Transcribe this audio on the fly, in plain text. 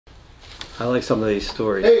I like some of these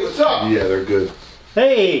stories. Hey, what's up? Yeah, they're good.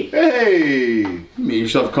 Hey! Hey! You made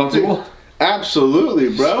yourself comfortable?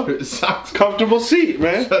 Absolutely, bro. Comfortable seat,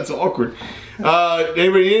 man. That's awkward.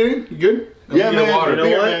 Anybody need anything? You good? Yeah, man. Water. You know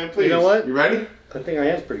Beer, what? man, please. You know what? You ready? I think I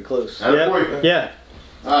am pretty close. Attaboy. Yeah.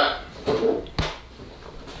 Alright.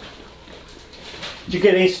 Did you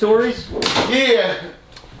get any stories? Yeah.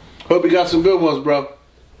 Hope you got some good ones, bro.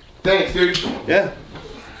 Thanks, dude. Yeah.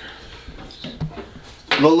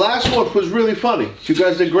 The last one was really funny. You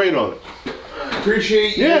guys did great on it.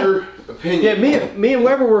 Appreciate your opinion. Yeah, me and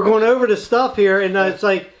Weber were going over the stuff here, and it's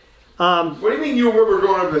like, What do you mean you and Weber were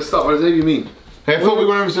going over this stuff? What does that even mean? Hey, I thought we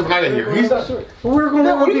went over stuff out of here. He's not. we were going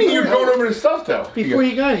over What do you mean you're before- going over this stuff, though? before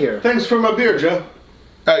you got here. Thanks for my beer, Joe.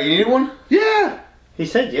 Oh, you need one? Yeah. He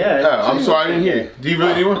said, yeah. Oh, I'm sorry, I didn't hear you. Do you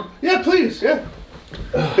really need one? Yeah, please. Yeah.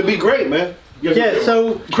 It'd be great, man. Yeah,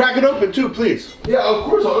 so Crack it open, too, please. Yeah, of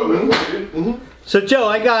course I'll open it. So Joe,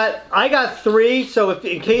 I got 3. So if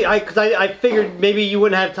in case because I figured maybe you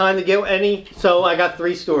wouldn't have time to get any, so I got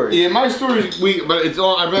 3 stories. Yeah, my story's weak, but it's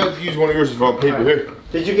all. I'd rather use one of yours on paper here.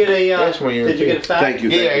 Did you get a? That's one of yours, did you too. get a fact? Thank you.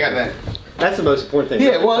 Yeah, I got that. That's the most important thing.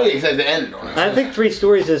 Yeah, well, yeah, because I had to end on it. I think 3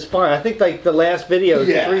 stories is fine. I think like the last video,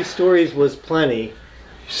 Yeah. 3 stories was plenty.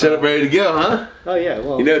 Set up, ready to go, huh? Oh yeah,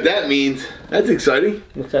 well, You know what that means? That's exciting.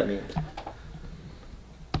 what's that mean?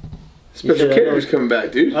 Special said I character's know. coming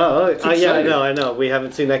back, dude. Oh, yeah, exciting. I know. We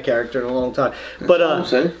haven't seen that character in a long time. But I'm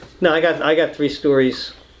saying. no, I got 3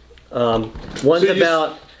 stories. One's So you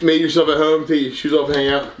about. Made yourself at home, take your shoes off, and hang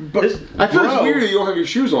out. But, This- I feel it's Bro. weird that you don't have your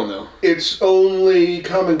shoes on though. it's only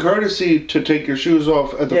common courtesy to take your shoes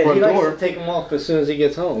off at the Yeah, front he likes door. to take them off as soon as he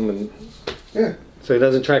gets home, and Yeah. so he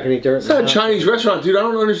doesn't track any dirt. It's not a Chinese restaurant, dude. I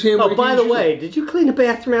don't understand. why Oh, you by keep the your shoes way, did you clean the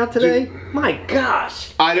bathroom out today? My gosh!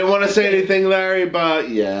 I didn't want to say anything, Larry, but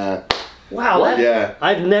yeah. Wow, What? that- Yeah.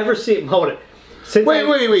 I've never seen. Hold it. Since on.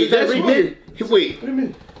 Wait. since I That's redid- weird. Wait. What do you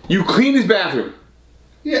mean? You cleaned his bathroom.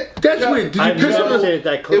 Yeah. That's weird. Did you I've piss on never seen the? it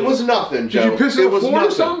that clean. It was nothing, Joe. Did you piss on it the was floor or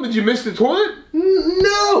nothing. something? Did you miss the toilet?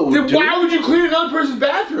 No. Then dude. why would you clean another person's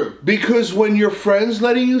bathroom? Because when your friend's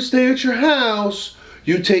letting you stay at your house,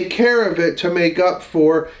 you take care of it to make up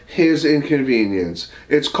for his inconvenience.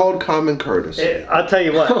 It's called common courtesy. I'll tell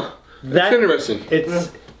you what. Huh. That's interesting.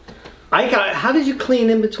 It's. I got. How did you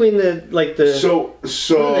clean in between the like the? So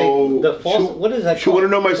the false. What is that You want to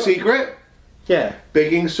called? know my secret? Yeah.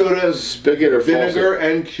 Baking soda, Spigot or vinegar,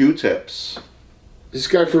 faucet? and Q-tips. This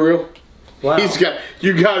guy for real? Wow.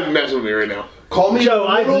 You gotta be messing with me right now. Call me Joe,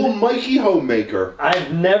 little Mikey Homemaker.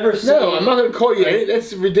 I've never seen. No, I'm not gonna call you.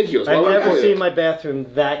 That's ridiculous. Why I've would I never call you seen that? my bathroom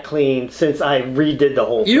that clean since I redid the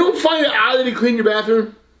whole. You don't find it odd that he cleaned your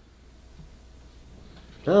bathroom?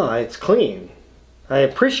 No, it's clean. I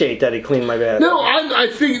appreciate that he cleaned my bathroom. No, I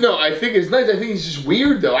think it's nice. I think it's just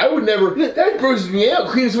weird though. I would never. That grosses me out.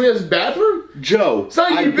 Cleaning somebody else's bathroom. Joe, It's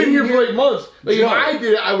not like you've been here for like months. Like Joe. if I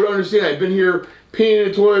did it, I would understand. I've been here peeing in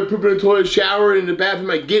the toilet, pooping in the toilet, showering in the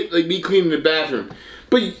bathroom. I get like me cleaning the bathroom,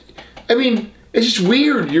 but I mean, it's just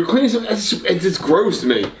weird. You're cleaning something. It's just gross to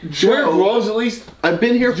me. Do you wear Joe. gloves at least? I've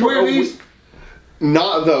been here Do you for wear a these? week.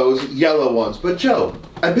 Not those yellow ones, but Joe,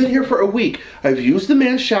 I've been here for a week. I've used the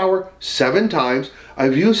man's shower 7 times.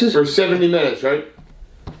 I've used his. For 70 minutes, right?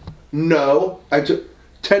 No, I took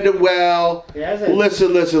 10 to, well, He hasn't-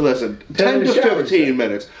 listen. 10 to shower, 15 then.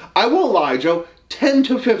 minutes. I won't lie, Joe. 10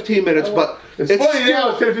 to 15 minutes, but It's funny now.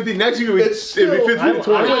 It's 10, 15. Next week it'll be, it's it'll be still- 15 to I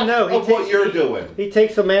 20. wouldn't know. of what you're doing. He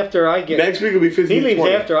takes them after I get. Next week it'll be 15 he to leaves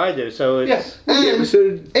 20. after I do, so it's, Yes, Yeah, but so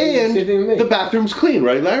did- same thing with me. the bathroom's clean,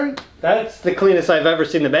 right, Larry? that's the cleanest I've ever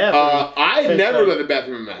seen the bathroom. I Since, never like- let the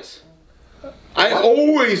bathroom mess. I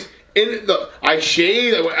always I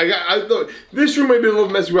shaved. This room might have been a little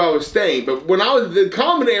messy where I was staying, but when I was the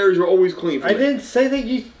common areas were always clean for I me. didn't say that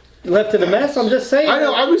you left it a mess. I'm just saying. I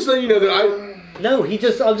know. I'm just letting you know that I. No, I'm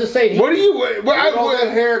just saying. What do you? Where'd all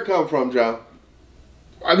that hair come from, Joe?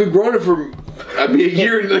 I've been growing it for. I mean, a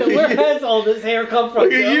year. Like Where has all this hair come from?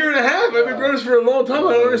 like a Joe? year and a half. I've been growing this for a long time.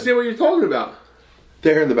 I don't understand what you're talking about.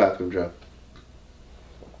 The hair in the bathroom, Joe.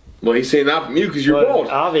 Well, he's saying not from you because you're Well, bald.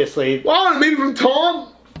 obviously. Well, maybe from Tom.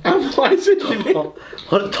 I don't know why I said your name.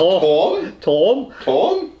 What, Tom? Tom?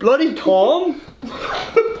 Tom? Bloody Tom?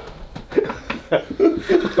 I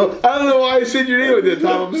don't know why I said your name with that,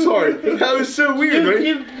 Tom. I'm sorry. That was so weird,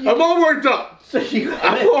 right? I'm all worked up. So you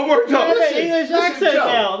I'm all worked up. have an English accent Joe,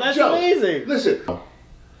 now. That's Joe, amazing. Listen,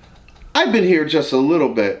 I've been here just a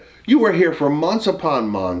little bit. You were here for months upon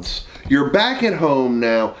months. You're back at home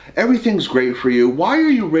now. Everything's great for you. Why are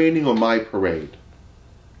you raining on my parade?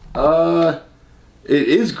 It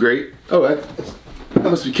is great. Oh, that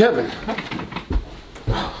must be Kevin.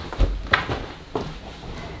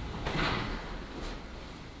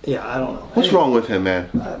 Yeah, I don't know. What's wrong with him, man?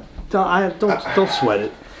 Don't sweat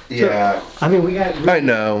it. Yeah. So, I mean, we got. I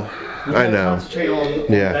know. I know. Concentrate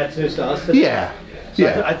on Yeah. that news to us today. Yeah. So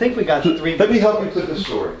Yeah. I think we got 3. Let me help you put the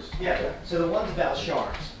stories. Yeah. So the one's about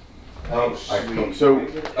sharks. Oh, sweet. So,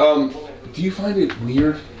 do you find it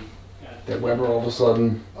weird that Weber all of a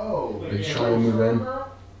sudden is trying to move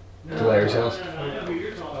in to Larry's house?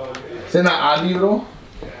 Is that not odd to you at all?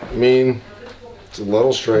 I mean, it's a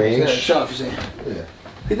little strange. Shut up, you're saying. Yeah.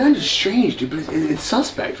 It's not just strange, dude, but it's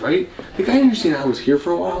suspect, right? Like, I understand I was here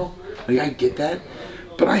for a while. Like, I get that.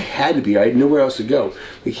 But I had to be. I had nowhere else to go.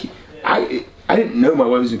 Like, I didn't know my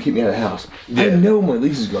wife was going to keep me out of the house. Yeah. I know my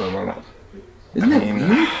lease is going to run up. Isn't that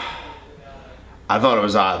weird? I thought it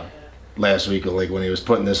was odd last week, like when he was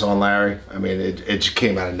putting this on Larry. I mean, it just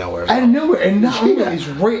came out of nowhere. Out of nowhere, and not only that, it's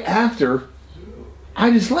right after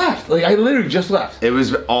I just left. Like, I literally just left. It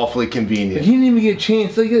was awfully convenient. Like, he didn't even get a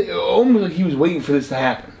chance. Like, almost like he was waiting for this to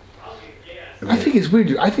happen. I think it's weird,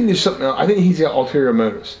 dude. I think there's something else. I think he's got ulterior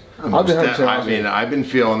motives. I've been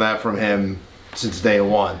feeling that from him since day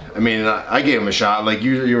one. I mean, I gave him a shot. Like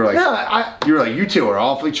you were like, you two are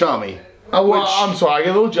awfully chummy. Oh, well, I'm sorry, I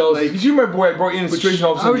get a little jealous. Because you're my boy, I brought you in the situation.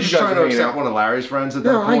 I was just trying to accept one of Larry's friends at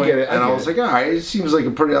that point. I get it. And I was like, all right, it seems like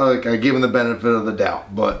a pretty, like, I gave him the benefit of the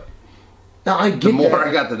doubt. But the more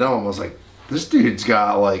I got to know him, I was like, this dude's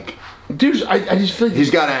got, like... Dude, I just feel like...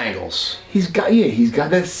 He's got angles. He's got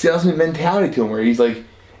that salesman mentality to him where he's like,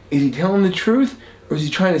 is he telling the truth? Or is he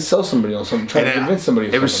trying to sell somebody on something, trying to convince somebody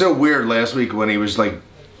of something? It was so weird last week when he was, like,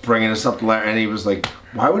 bringing us up to Larry, and he was like,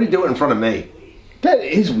 why would he do it in front of me? That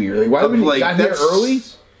is weird. Like, why would he got here early?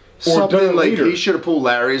 Something like he should have pulled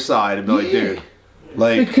Larry aside and be like, dude,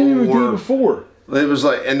 like, they couldn't even do it before. It was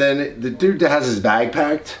like, and then the dude that has his bag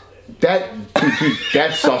packed.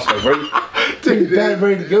 That's suspect, right? Dude, that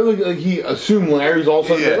ready to go. Like he assumed Larry's all of a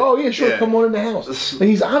sudden like, oh yeah, sure, come on in the house. Like,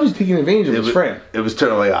 he's obviously taking advantage of his friend. It was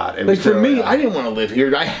totally odd. Like, for me, I didn't want to live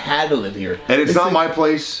here. I had to live here. And it's not my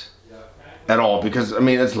place at all, because I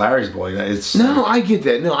mean it's Larry's boy. No, I get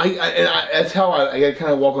that. No, that's how I got to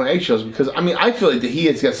kind of walk on eggshells, because I mean I feel like that he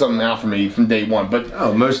has got something out for me from day one.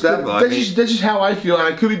 But most definitely. That's just how I feel,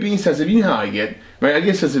 and I could be being sensitive. You know how I get, right? I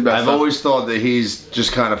get sensitive about stuff. I've always thought that he's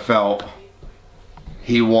just kind of felt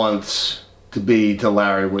he wants to be to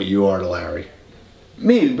Larry what you are to Larry.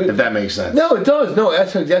 Me, but if that makes sense. No, it does. No,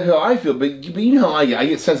 that's exactly how I feel. But you know how I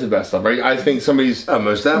get sensitive about stuff, right? I think somebody's.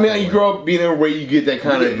 Most definitely. I mean, you grow up being overweight, you get that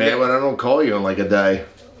kind of. Man, when I don't call you in like a day.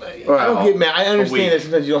 I don't get mad. I understand that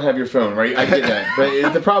sometimes you don't have your phone, right? I get that.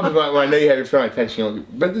 But the problem is when I know you have your phone, I text you.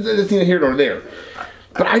 But that's neither here nor there.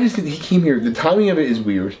 But I just think he came here. The timing of it is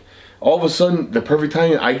weird. All of a sudden, the perfect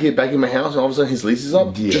timing, I get back in my house, and all of a sudden his lease is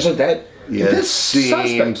up, just like that. Yeah, that's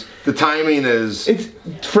suspect. The timing is... It's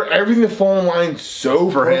for everything to fall in line so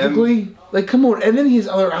perfectly. Him. Like, come on. And then he has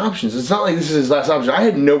other options. It's not like this is his last option. I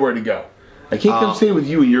had nowhere to go. I can't come stay with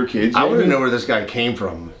you and your kids. I wouldn't know where this guy came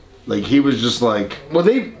from. Like, he was just like... Well,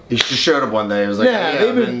 he just showed up one day. He was like,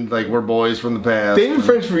 they've been... Like, we're boys from the past. They've been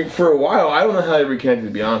friends for a while. I don't know how they reconnected,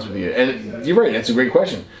 to be honest with you. And you're right. That's a great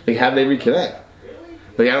question. Like, how did they reconnect?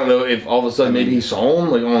 Like, I don't know if all of a sudden maybe he saw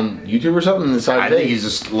him like on YouTube or something and decided. I think he's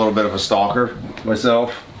just a little bit of a stalker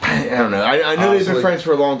myself. I don't know. I know they've been friends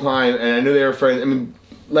for a long time, and I know they were friends. I mean,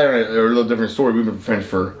 Larry and I are a little different story. We've been friends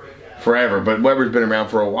for forever, but Weber's been around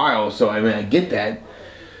for a while, so I mean I get that.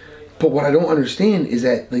 But what I don't understand is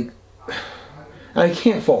that, like, I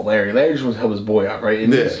can't fault Larry. Larry just wants to help his boy out, right?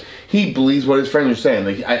 And he believes what his friends are saying.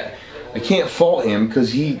 Like, I can't fault him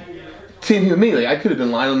because he. Same thing with me. Like, I could have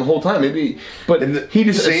been lying on the whole time, maybe, but he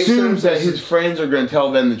just assumes that his friends are going to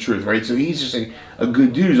tell them the truth, right? So he's just like a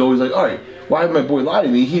good dude who's always like, all right, why did my boy lie to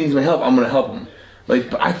me? He needs my help. I'm going to help him.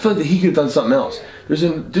 Like, but I feel like that he could have done something else. There's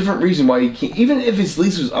a different reason why he can't. Even if his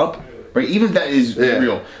lease was up, right? Even if that is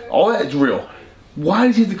real, all that is real. Why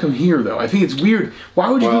does he have to come here though? I think it's weird.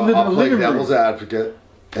 Why would you go live in a living room? I'll play devil's advocate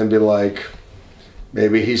and be like,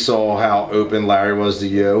 maybe he saw how open Larry was to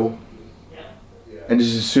you. And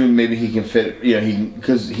just assume maybe he can fit,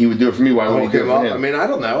 because he would do it for me. Why would he do it for him? I mean, I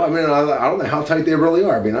don't know. I don't know how tight they really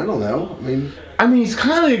are. I mean, I don't know. I mean, he's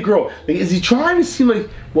kind of like a girl. Like, is he trying to seem like,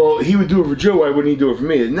 well, he would do it for Joe, why wouldn't he do it for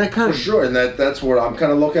me? Isn't that kind of... For sure, and that's what I'm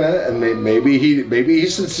kind of looking at. And maybe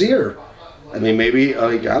he's sincere. I mean, maybe,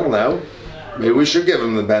 like, I don't know. Maybe we should give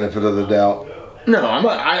him the benefit of the doubt.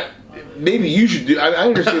 No, maybe you should do... I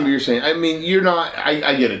understand what you're saying. I mean, you're not...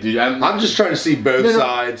 I get it, dude. I'm just trying to see both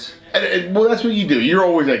sides. Well, that's what you do. You're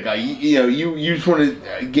always that guy. You just want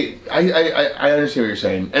to get... I understand what you're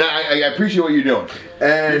saying. And I appreciate what you're doing.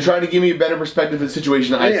 And you're trying to give me a better perspective of the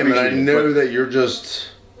situation. I appreciate it. I know that you're just...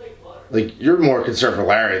 Like, you're more concerned for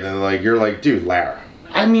Larry than, like, you're like, dude, Larry.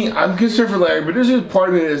 I mean, I'm concerned for Larry, but there's just part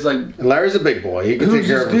of me that's like, And Larry's a big boy. He can take who's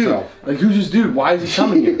care this of dude? himself. Like, who's this dude? Why is he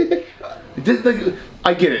coming here? Like,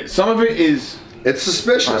 I get it. Some of it is. It's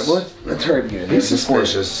suspicious. All right, let's hurry up again. He's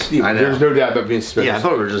suspicious. Steve, I know. there's no doubt about being suspicious. Yeah, I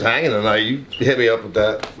thought we were just hanging tonight. You hit me up with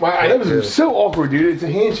that. That was so awkward, dude. It's a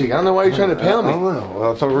handshake. I don't know why you're trying to pound I me. don't know.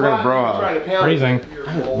 Well, I thought we were gonna bro out. Freezing.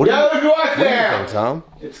 What do you Go out there. think, Tom?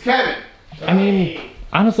 It's Kevin. I mean,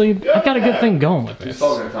 honestly, I've got a good thing going with this.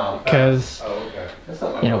 Talking to Tom. Because, That's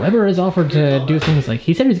not my you know, Weber has offered to do things like,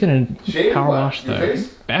 he said he's going to Shave power what? wash Your the face?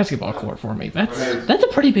 basketball court for me. That's a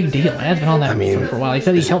pretty big deal. It has been on that for a while. He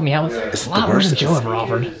said he'd help me out with a lot more than Joe ever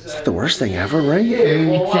offered. It's the worst thing ever, right?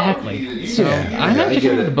 Exactly. So, I'm actually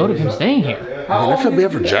in the boat of him staying here. I mean, I feel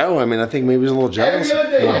bad for Joe. I mean, I think maybe he's a little jealous, a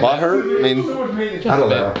little butthurt. I mean, I don't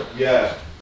know. Yeah.